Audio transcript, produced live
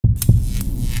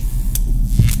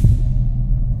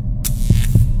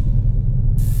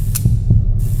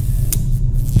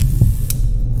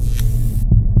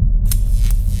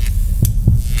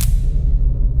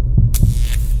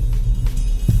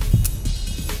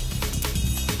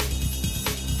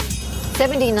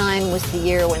'79 was the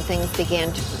year when things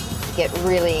began to get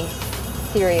really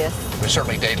serious. But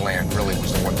certainly Dadeland really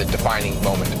was the defining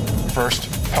moment. First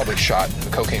public shot in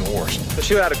the Cocaine Wars. The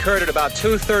shootout occurred at about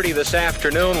 2:30 this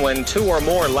afternoon when 2 or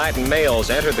more Latin males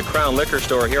entered the Crown Liquor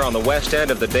Store here on the west end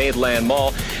of the Dadeland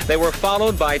Mall. They were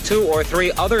followed by 2 or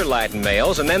 3 other Latin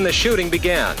males, and then the shooting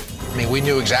began. I mean, we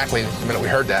knew exactly the minute we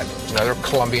heard that. It was another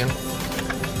Colombian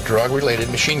drug-related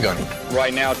machine gunning.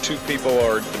 Right now, 2 people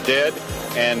are dead,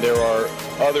 and there are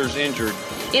others injured.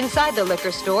 Inside the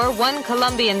liquor store, 1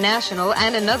 Colombian national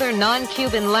and another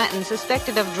non-Cuban Latin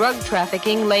suspected of drug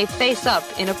trafficking lay face up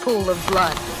in a pool of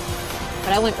blood.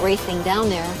 But I went racing down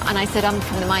there, and I said, I'm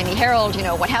from the Miami Herald, you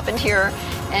know, what happened here?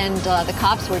 And the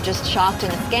cops were just shocked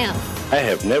and askance. I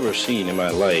have never seen in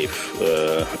my life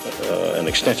an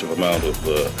extensive amount of,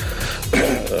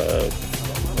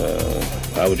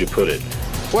 how would you put it?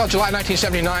 Well, July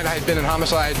 1979, I had been in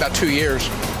homicide about 2 years,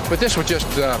 but this was just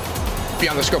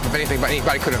beyond the scope of anything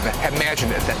anybody could have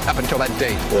imagined it up until that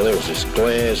date. Well, there was this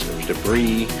glass, there was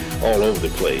debris all over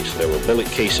the place. There were bullet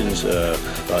casings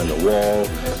on the wall,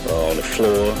 on the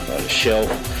floor, on the shelf.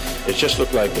 It just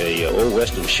looked like a old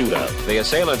Western shootout. The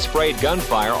assailants sprayed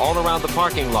gunfire all around the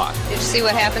parking lot. Did you see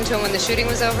what happened to them when the shooting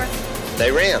was over?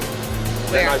 They ran.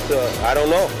 Where? I don't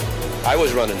know. I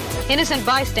was running. Innocent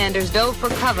bystanders dove for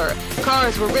cover.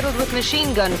 Cars were riddled with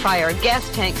machine gun fire, gas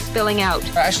tanks spilling out.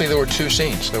 Actually, there were 2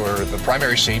 scenes. There were the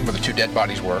primary scene where the 2 dead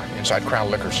bodies were inside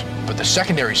Crown Liquors. But the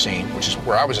secondary scene, which is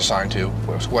where I was assigned to,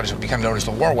 was what has become known as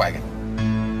the War Wagon.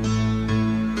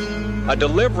 A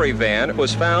delivery van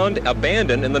was found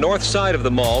abandoned in the north side of the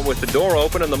mall with the door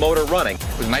open and the motor running.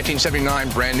 It was a 1979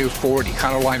 brand new Ford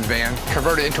Econoline van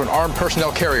converted into an armed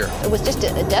personnel carrier. It was just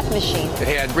a death machine. It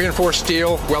had reinforced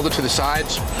steel welded to the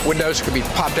sides. Windows could be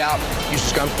popped out, used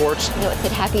as gun ports. You know, it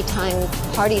said Happy Time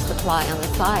Party Supply on the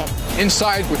side.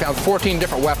 Inside, we found 14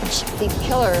 different weapons. These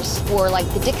killers were like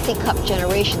the Dixie Cup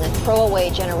generation, the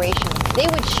throwaway generation. They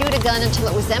would shoot a gun until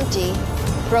it was empty,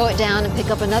 throw it down and pick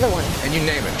up another one. And you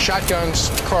name it. Shotguns,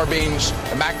 carbines,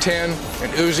 a MAC-10, an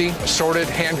Uzi, assorted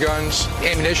handguns,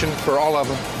 ammunition for all of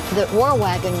them. The War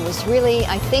Wagon was really,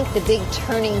 I think, the big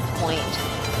turning point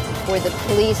where the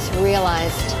police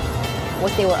realized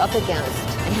what they were up against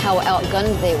and how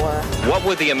outgunned they were. What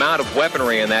would the amount of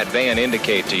weaponry in that van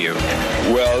indicate to you?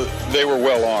 Well, they were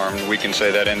well armed, we can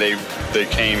say that, and they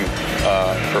came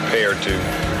prepared to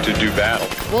do battle.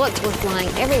 Bullets were flying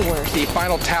everywhere. The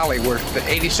final tally were that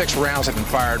 86 rounds had been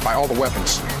fired by all the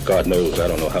weapons. God knows, I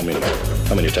don't know how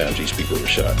many times these people were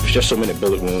shot. There's just so many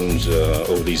bullet wounds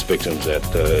over these victims that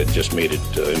it just made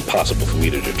it impossible for me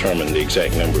to determine the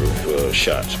exact number of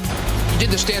shots. You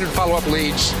did the standard follow-up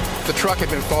leads. The truck had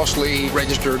been falsely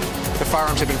registered. The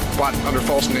firearms had been bought under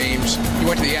false names. You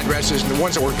went to the addresses, and the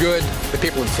ones that were good, the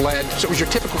people had fled. So it was your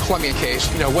typical Colombian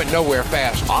case, you know, went nowhere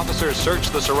fast. Officers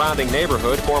searched the surrounding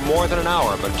neighborhood for more than an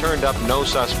hour, but turned up no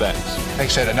suspects. They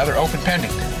said another open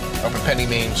pending. Open pending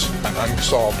means an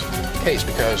unsolved case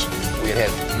because we had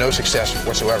had no success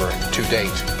whatsoever to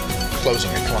date closing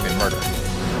a Colombian murder.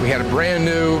 We had a brand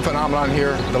new phenomenon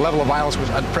here. The level of violence was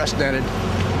unprecedented.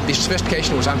 The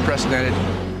sophistication was unprecedented.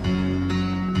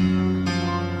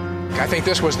 I think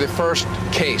this was the first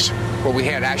case where we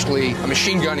had actually a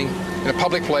machine gunning in a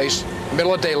public place,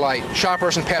 middle of daylight,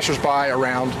 shoppers and passersby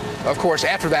around. Of course,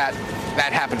 after that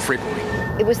happened frequently.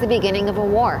 It was the beginning of a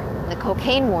war, the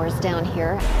cocaine wars down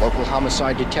here. Local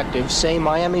homicide detectives say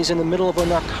Miami's in the middle of a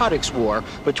narcotics war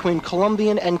between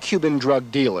Colombian and Cuban drug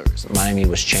dealers. Miami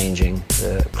was changing.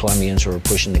 The Colombians were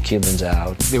pushing the Cubans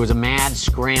out. There was a mad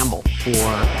scramble for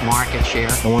market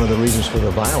share. And one of the reasons for the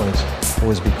violence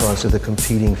was because of the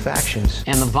competing factions.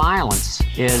 And the violence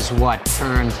is what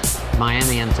turned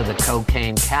Miami into the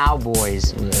Cocaine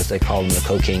Cowboys. As they called them, the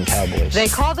Cocaine Cowboys. They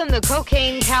called them the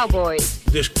Cocaine Cowboys.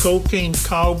 This Cocaine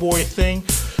Cowboy thing,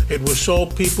 it was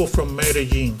sold people from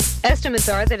Medellin. Estimates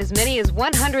are that as many as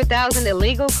 100,000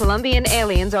 illegal Colombian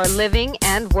aliens are living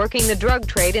and working the drug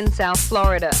trade in South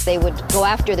Florida. They would go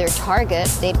after their target.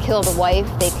 They'd kill the wife,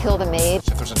 they'd kill the maid.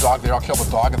 If there's a dog there, I'll kill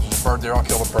the dog. If there's a bird there, I'll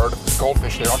kill the bird. If there's a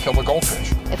goldfish there, I'll kill the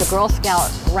goldfish. If a Girl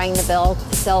Scout rang the bell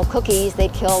to sell cookies,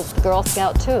 they'd kill the Girl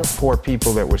Scout too. Poor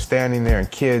people that were standing there and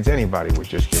kids, anybody would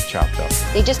just get chopped up.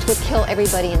 They just would kill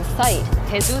everybody in sight.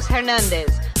 Jesus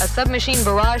Hernandez, a submachine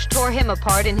barrage tore him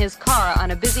apart in his car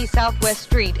on a busy southwest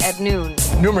street at noon.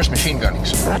 Numerous machine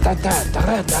gunnings.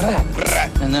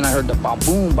 And then I heard the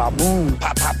ba-boom, ba-boom,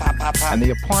 pop, pop, pop, pop. and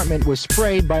the apartment was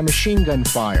sprayed by machine gun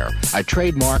fire, a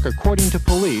trademark, according to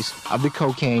police, of the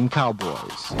Cocaine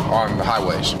Cowboys. On the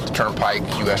highways, the Turnpike,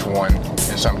 US 1,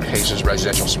 in some cases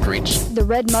residential streets. The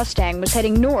red Mustang was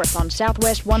heading north on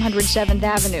Southwest 107th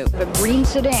Avenue. A green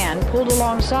sedan pulled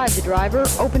alongside the driver,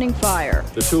 opening fire.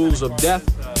 The tools of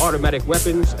death, automatic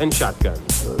weapons, and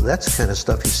shotguns. That's the kind of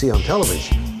stuff you see on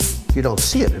television. You don't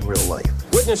see it in real life.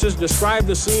 Witnesses describe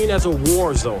the scene as a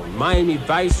war zone, Miami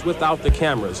Vice without the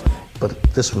cameras. But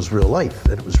this was real life,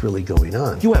 and it was really going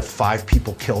on. You have 5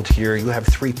 people killed here, you have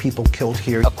 3 people killed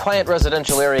here. A quiet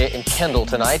residential area in Kendall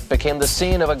tonight became the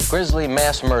scene of a grisly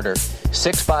mass murder.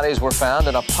 6 bodies were found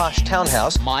in a posh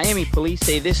townhouse. Miami police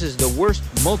say this is the worst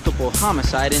multiple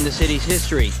homicide in the city's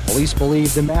history. Police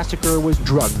believe the massacre was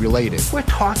drug-related. We're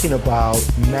talking about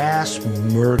mass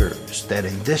murders that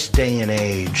in this day and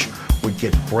age would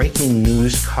get breaking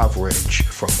news coverage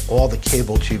from all the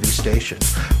cable TV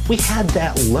stations. We had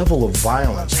that level of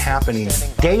violence happening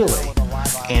daily,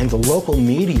 and the local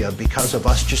media, because of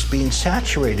us just being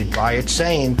saturated by it,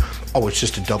 saying, oh, it's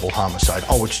just a double homicide,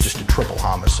 oh, it's just a triple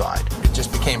homicide. It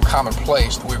just became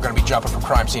commonplace that we were going to be jumping from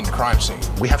crime scene to crime scene.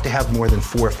 We have to have more than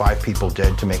 4 or 5 people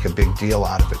dead to make a big deal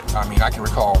out of it. I mean, I can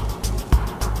recall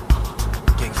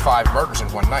getting 5 murders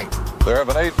in one night. There have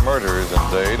been 8 murders in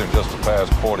Dade in just the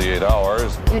past 48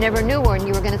 hours. You never knew when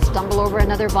you were going to stumble over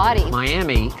another body.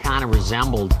 Miami kind of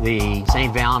resembled the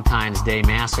St. Valentine's Day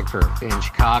Massacre in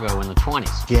Chicago in the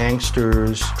 20s.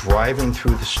 Gangsters driving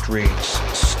through the streets,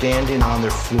 standing on their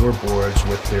floorboards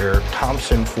with their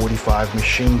Thompson 45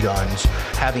 machine guns,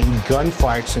 having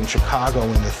gunfights in Chicago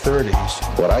in the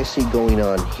 30s. What I see going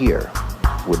on here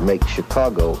would make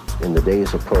Chicago in the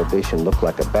days of Prohibition look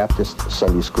like a Baptist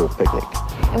Sunday school picnic.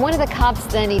 And one of the cops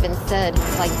then even said,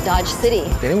 it's like Dodge City.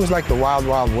 And it was like the Wild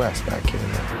Wild West back here.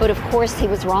 But of course he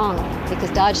was wrong,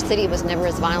 because Dodge City was never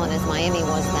as violent as Miami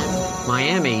was then.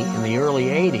 Miami in the early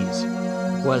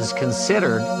 80s was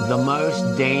considered the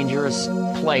most dangerous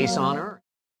place on earth.